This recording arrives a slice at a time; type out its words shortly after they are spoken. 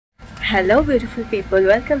Hello beautiful people,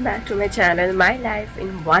 welcome back to my channel My Life in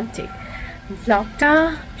One Take. ব্লগটা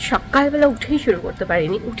সকালবেলা উঠেই শুরু করতে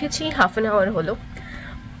পারিনি, উঠেছি হাফ অ্যান আওয়ার হলো,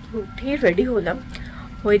 উঠেই রেডি হলাম,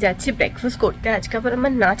 হয়ে যাচ্ছি ব্রেকফাস্ট করতে। আজকে আবার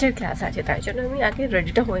আমার নাচের ক্লাস আছে, তাই জন্য আমি আগে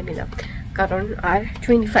রেডিটা হয়ে নিলাম, কারণ আর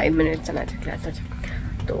 25 মিনিটস নাচের ক্লাস আছে,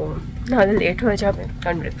 তো নাহলে লেট হয়ে যাবে,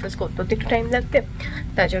 কারণ ব্রেকফাস্ট করতে তো একটু টাইম লাগবে,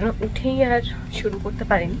 তাই জন্য উঠেই আর শুরু করতে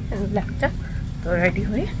পারিনি ব্লগটা। তো রেডি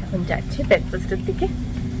হয়ে এখন যাচ্ছি ব্রেকফাস্টের দিকে।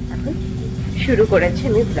 এখন শুরু করেছি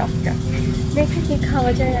আমি ব্লগটা। দেখে কি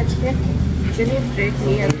খাওয়া যায় আজকে। দুজনেই ব্রেড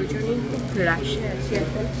নিয়ে আর দুজনেই খুব রাশে আছি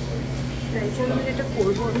এখন, তাই জন্য যেটা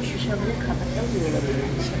করবো আমি সুসাগরের খাবারটাও নিয়ে নেবো।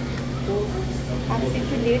 তো আজকে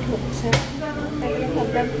একটু লেট হচ্ছে, তাই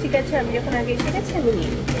ভাবলাম ঠিক আছে আমি যখন আগে এসে গেছি আমি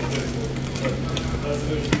নিয়ে নিই,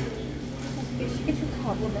 বেশি কিছু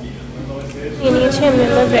খাবো না। নিয়ে নিয়েছি আমি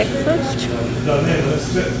আমার ব্রেকফাস্ট,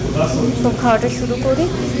 তো খাওয়াটা শুরু করি,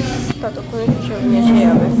 ততক্ষণে হিসাব নিয়ে এসে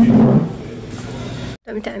যাবে। তো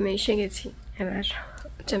আমি টাইমে এসে গেছি। এবার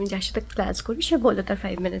আমি যার সাথে ক্লাস করি সে বললো তার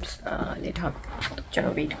 5 মিনিটস লেট হবে, তো যেন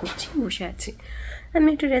ওয়েট করছি, বসে আছি, আমি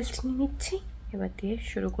একটু রেস্ট নিয়ে নিচ্ছি, এবার দিয়ে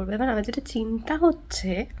শুরু করবো। এবার আমার যেটা চিন্তা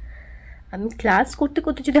হচ্ছে, আমি ক্লাস করতে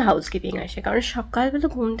করতে যদি হাউসকিপিং আসে, কারণ সকালবেলা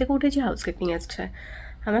ঘুম থেকে উঠে যে হাউসকিপিং আসছে,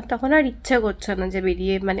 আমার তখন আর ইচ্ছা করছে না যে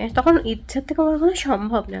বেরিয়ে, মানে তখন ইচ্ছার থেকে আমার কোনো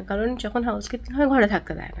সম্ভব না, কারণ যখন হাউসকিপিং হয় ঘরে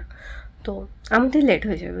থাকতে দেয় না, তো আমাদের লেট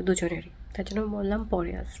হয়ে যাবে দুজনেরই, তার জন্য বললাম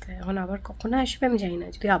পরে আসতে। এখন আবার কখনো আসবে আমি জানি না,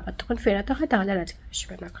 যদি আবার তখন ফেরাতে হয় তাহলে আর আজকে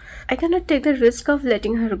আসবে না। I can not take the risk of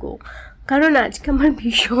letting হার গো, কারণ আজকে আমার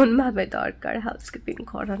ভীষণভাবে দরকার হাউসকিপিং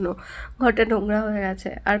করানো। ঘরটা নোংরা হয়ে গেছে,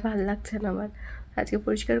 আর ভালো লাগছে না আমার, আজকে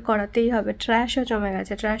পরিষ্কার করাতেই হবে, ট্র্যাশও জমে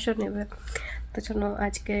গেছে, ট্র্যাশও নেবে, তার জন্য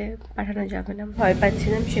আজকে পাঠানো যাবে না। ভয়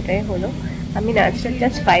পাচ্ছিলাম, সেটাই হলো। আমি নাচটা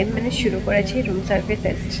জাস্ট 5 মিনিট শুরু করেছি, রুম সার্ভিস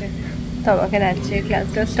এসছে, তো আমাকে নাচের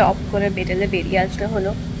ক্লাসটা স্টপ করে বেডেলে বেরিয়ে আসতে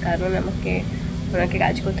হলো, কারণ আমাকে ওনাকে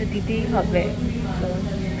কাজ করতে দিতেই হবে। তো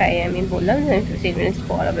তাই আমি বললাম যে আমি 15 মিনিটস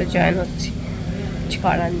পর আবার জয়েন হচ্ছি, কিছু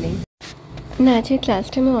করার নেই। নাচের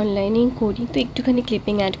ক্লাসটা আমি অনলাইনেই করি, তো একটুখানি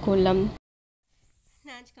ক্লিপিং অ্যাড করলাম।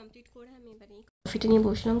 নাচ কমপ্লিট করে আমি এবারে কফিটা নিয়ে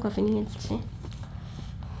বসলাম, কফি নিয়ে এসেছি,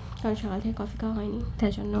 কারণ সকাল থেকে কফি খাওয়া হয়নি,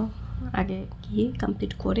 তার জন্য আগে গিয়ে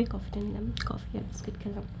কমপ্লিট করে কফিটা নিলাম, কফি আর বিস্কিট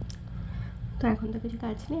খেলাম। তো এখন তো কিছু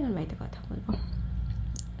কাজ নেই, আর বাড়িতে কথা বলবো।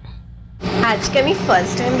 আজকে আমি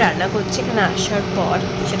ফার্স্ট টাইম রান্না করছি এখানে আসার পর,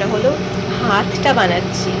 সেটা হলো ভাতটা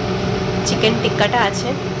বানাচ্ছি। চিকেন টিক্কাটা আছে,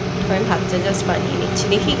 আমি ভাতটা জাস্ট বানিয়ে নিচ্ছি,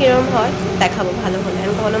 দেখি কীরকম হয়, দেখাবো ভালো হলে।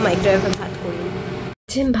 আমি কখনো মাইক্রোওয়েভে ভাত করিনি।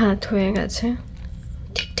 যে ভাত হয়ে গেছে,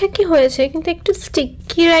 ঠিকঠাকই হয়েছে, কিন্তু একটু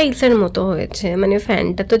স্টিকি রাইসের মতো হয়েছে, মানে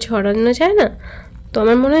ফ্যানটা তো ঝরানো যায় না, তো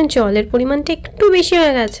আমার মনে হয় জলের পরিমাণটা একটু বেশি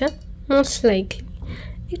হয়ে গেছে, মোস্ট লাইকলি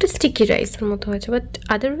একটু স্টিকি রাইসের মতো হয়েছে, বাট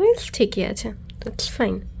আদারওয়াইজ ঠিকই আছে, তো ইটস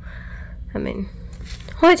ফাইন, আই মিন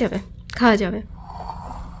হয়ে যাবে, খাওয়া যাবে।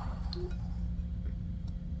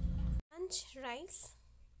 লাঞ্চ রাইস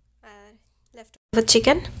আর লেফট ওভার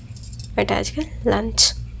চিকেন, এটা আজকে লাঞ্চ।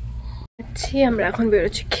 আমরা এখন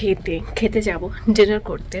বেরোচ্ছি খেতে যাব, ডিনার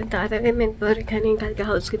করতে। তার আগে আমি একবার এখানে কালকে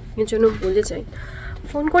হাউসকিপিংয়ের জন্য বলে যাই,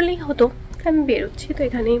 ফোন করলেই হতো, আমি বেরোচ্ছি তো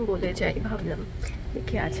এখানেই বলে যাই, ভাবলাম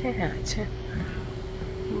দেখি আছে, হ্যাঁ আছে,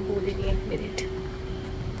 বলে নিই 1 minute.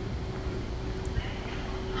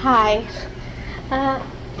 High,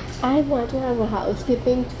 I want to have a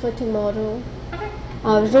housekeeping for tomorrow.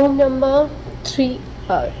 Room number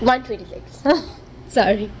 126.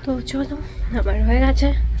 Sorry. তো চলো, আমার হয়ে গেছে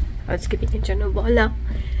হাউসকিপিংয়ের জন্য বলা।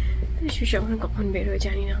 সুশাসন কখন বেরোয়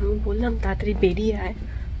জানি না, আমি বললাম তাড়াতাড়ি বেরিয়ে আয়,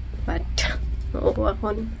 বাট ও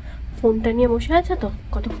এখন ফোনটা নিয়ে বসে আছে, তো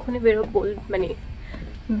কতক্ষণে মানে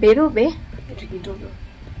বেরোবে এটা কি জন্য।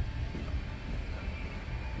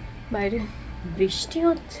 বাইরে বৃষ্টি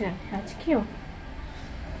হচ্ছে আজকেও,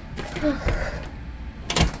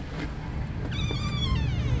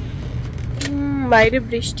 বাইরে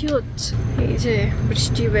বৃষ্টি হচ্ছে, এই যে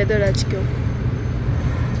বৃষ্টি ওয়েদার আজকেও।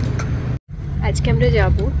 আজকে আমরা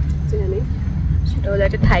যাবো জানি, সেটা হলো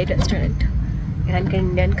একটা থাই রেস্টুরেন্ট। এখানকার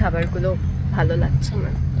ইন্ডিয়ান খাবারগুলো ভালো লাগছে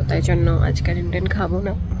না, তো তাই জন্য আজকাল ইন্ডিয়ান খাবো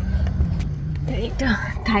না, তাই একটা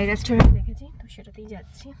থাই রেস্টুরেন্ট দেখেছি, তো সেটাতেই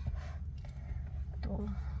যাচ্ছি। তো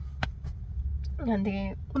এখান থেকে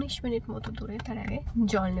 19 মিনিট মতো দূরে, তার আগে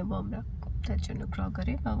জল নেবো আমরা, তার জন্য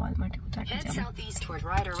ক্রগারে বা ওয়ালমার্টে কোথাও একটা যাবো।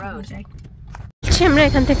 আমরা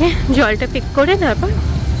এখান থেকে জলটা পিক করে তারপর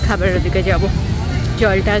খাবারের দিকে যাব,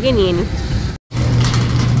 জলটা আগে নিয়ে নিই।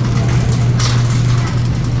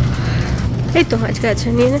 এই তো আজকে আছে,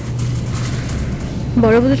 নিয়ে নে।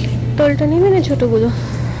 বড় বোতলটা নিবে না ছোটগুলো?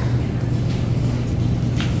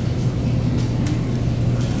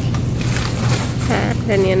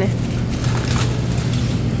 হ্যাঁ নিয়ে নে।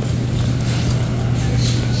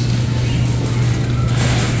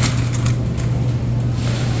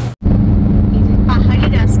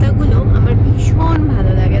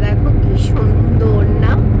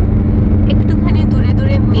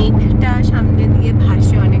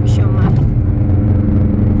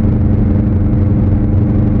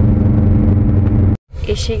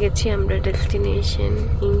 এসে গেছি আমরা ডেস্টিনেশন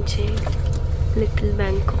ইঞ্চে লিটল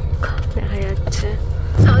ব্যাংকক দেখা যাচ্ছে।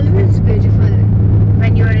 Always beautiful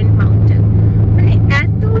when you are in mountain, মানে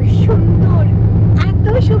এত সুন্দর এত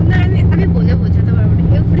সুন্দর, আমি বলে বোঝাতে পারবো না।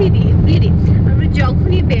 এভরিডে আমরা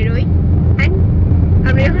যখনই বেরোই অ্যান্ড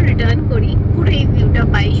আমরা যখন রিটার্ন করি পুরো এই ভিউটা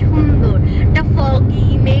পাই, সুন্দর একটা ফগি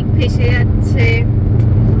মেঘ ভেসে যাচ্ছে,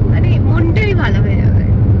 মানে মনটাই ভালো হয়ে যাবে।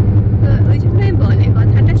 তো ওই জন্যই বলে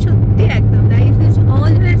কথাটা সত্যি একদম, life is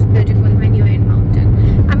always beautiful when you are in mountain।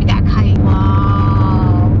 আমি দেখাই,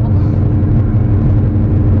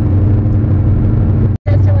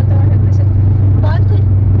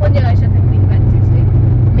 কোন জায়গার সাথে মিল পাচ্ছিস?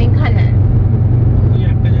 মেঘালয়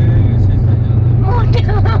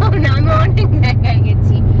না, আমি অনেক জায়গায়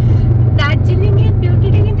গেছি। দার্জিলিং এর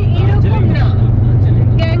বিউটিটা কিন্তু এরকম না,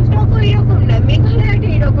 গ্যাংটকও এরকম না, মেঘালয়টা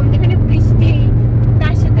এরকম যেখানে বৃষ্টি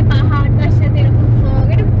তার সাথে পাহাড় তার সাথে এরকম ফগ,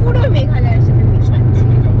 এটা পুরো মেঘালয়ের সাথে মিশাচ্ছে,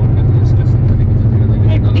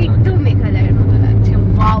 একদম মেঘালয়ের মতো লাগছে।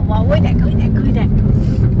 ওই দেখো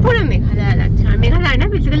পুরো মেঘালয় লাগছে। আর মেঘালয় না,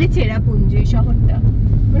 বেসিক্যালি চেরাপুঞ্জি শহরটা,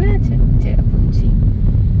 মনে আছে? চেরাপুঞ্জি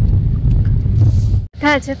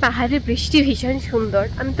আছে। পাহাড়ে বৃষ্টি ভীষণ সুন্দর।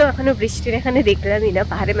 আমি তো এখনো বৃষ্টির এখানে দেখলামই না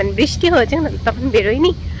পাহাড়ে, মানে বৃষ্টি হয়েছে তখন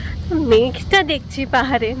বেরোয়নি, মেঘটা দেখছি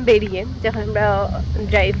পাহাড়ে বেরিয়ে যখন আমরা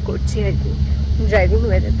ড্রাইভ করছি আর কি, ড্রাইভিং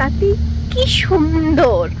ওয়েদার তাতে কি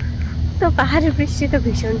সুন্দর। তো পাহাড়ের বৃষ্টি তো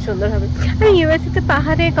ভীষণ সুন্দর হবে। আমি ইউএসএতে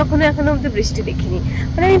পাহাড়ে কখনো এখনো অব্দি বৃষ্টি দেখিনি,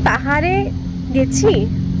 মানে আমি পাহাড়ে গেছি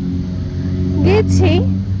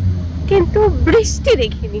কিন্তু বৃষ্টি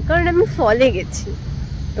দেখিনি, কারণ আমি ফলে গেছি,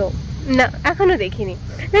 তো না এখনো দেখিনি।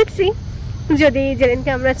 লেটস সি, যদি যেদিনকে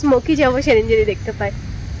আমরা স্মোকি যাবো সেদিন যদি দেখতে পাই।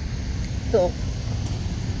 তো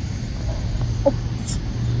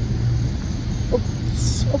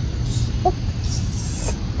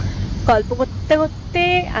গল্প করতে করতে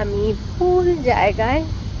আমি ভুল জায়গায়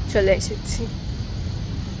চলে এসেছি।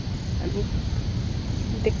 আমি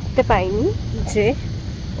দেখতে পাইনি যে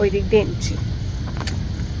ওই দিক দিয়ে এন্ট্রি।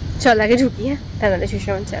 চল আগে ঢুকিয়ে, তাহলে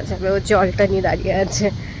সুষমন চাল যাবে, ও জলটা নিয়ে দাঁড়িয়ে আছে,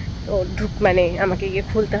 তো মানে আমাকে গিয়ে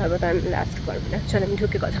খুলতে হবে, তার লাস্ট পারবে না। চল আমি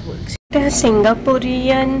ঢুকে কথা বলছি। এটা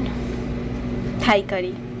সিঙ্গাপুরিয়ান থাই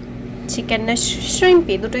কারি, চিকেন না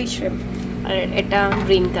শ্রিম্পি, দুটোই শ্রিম্প, আর এটা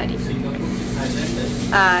গ্রিন কারি,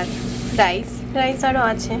 আর রাইস আরও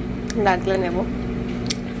আছে, লাগলে নেব।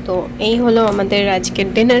 তো এই হলো আমাদের আজকের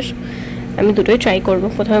ডিনার। আমি দুটোই ট্রাই করবো।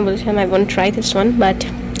 প্রথমে বলেছিলাম I want try this one, but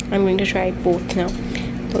I am going to try both নাও।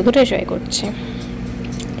 তো দুটোই ট্রাই করছি।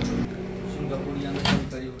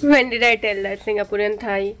 When did I tell that Singaporean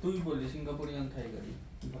Thai? তুই বলি Singaporean Thai curry.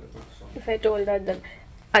 If I told that then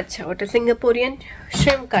আচ্ছা ওটা Singaporean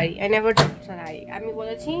shrimp curry. I never told Thai. আমি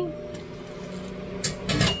বলেছি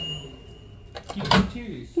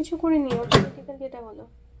কিছু করে নিও, অটোমেটিক্যালি যেটা হলো।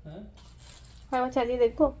 হ্যাঁ আবার চালিয়ে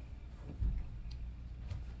দেখবো।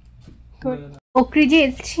 ওকরিজে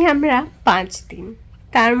এসেছি আমরা 5 দিন,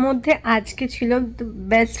 তার মধ্যে আজকে ছিল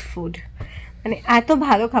বেস্ট ফুড, মানে এত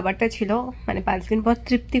ভালো খাবারটা ছিল, মানে 5 দিন পর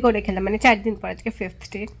তৃপ্তি করে খেলাম, মানে 4 দিন পর, আজকে 5th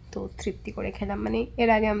ডে, তো তৃপ্তি করে খেলাম। মানে এর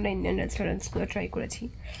আগে আমরা ইন্ডিয়ান রেস্টুরেন্টসগুলো ট্রাই করেছি,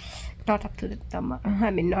 not up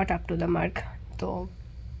to the mark, তো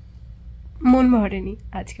মন ভরেনি।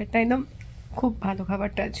 আজকেরটা একদম খুব ভালো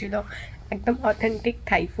খাবারটা ছিল, একদম অথেন্টিক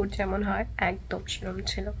থাই ফুড যেমন হয় একদম সেরকম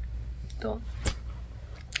ছিল। তো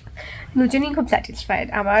দুজনেই খুব স্যাটিসফাইড।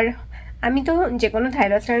 আমি তো যে কোনো থাই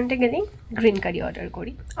রেস্টুরেন্টে গেলেই গ্রিন কারি অর্ডার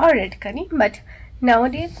করি আর রেড কারি, বাট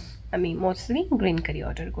নাওয়াডেজ আমি মোস্টলি গ্রিন কারি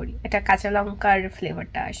অর্ডার করি। এটা কাঁচা লঙ্কার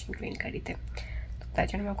ফ্লেভারটা আসে গ্রিন কারিতে, তো তার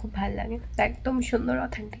জন্য আমার খুব ভালো লাগে। একদম সুন্দর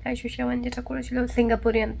অথেন্টিক। আর সুষমান যেটা করেছিল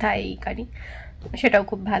সিঙ্গাপুরিয়ান থাই কারি, সেটাও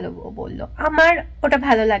খুব ভালো বললো। আমার ওটা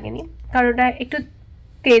ভালো লাগেনি, কারণ ওটা একটু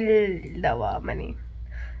তেল দেওয়া, মানে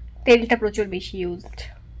তেলটা প্রচুর বেশি ইউজড,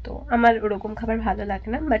 তো আমার ওরকম খাবার ভালো লাগে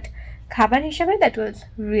না। বাট খাবার হিসাবে দ্যাট ওয়াজ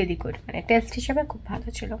রিয়েলি গুড, মানে টেস্ট হিসাবে খুব ভালো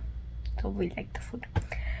ছিল। তো উই লাইক দ্য ফুড।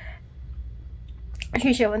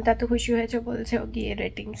 সুষমন তা তো খুশি হয়েছে, বলছে ও গিয়ে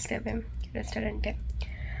রেটিংস দেবে রেস্টুরেন্টে।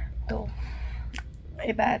 তো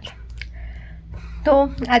এবার তো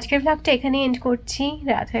আজকের ব্লগটা এখানে এন্ড করছি,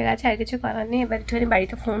 রাত হয়ে গেছে, আর কিছু করার নেই। এবার একটুখানি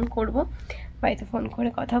বাড়িতে ফোন করবো, বাড়িতে ফোন করে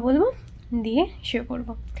কথা বলবো, দিয়ে শুয়ে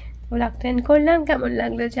পড়বো। ব্লগটা এন্ড করলাম, কেমন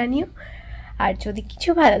লাগলো জানিও। আর যদি কিছু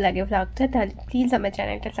ভালো লাগে ব্লগটা, তাহলে প্লিজ আমার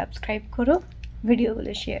চ্যানেলটা সাবস্ক্রাইব করো,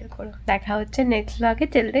 ভিডিওগুলো শেয়ার করো। দেখা হচ্ছে নেক্সট ব্লগে।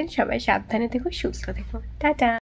 টিল দেন সবাই সাবধানে থেকো, সুস্থ থেকো, টাটা।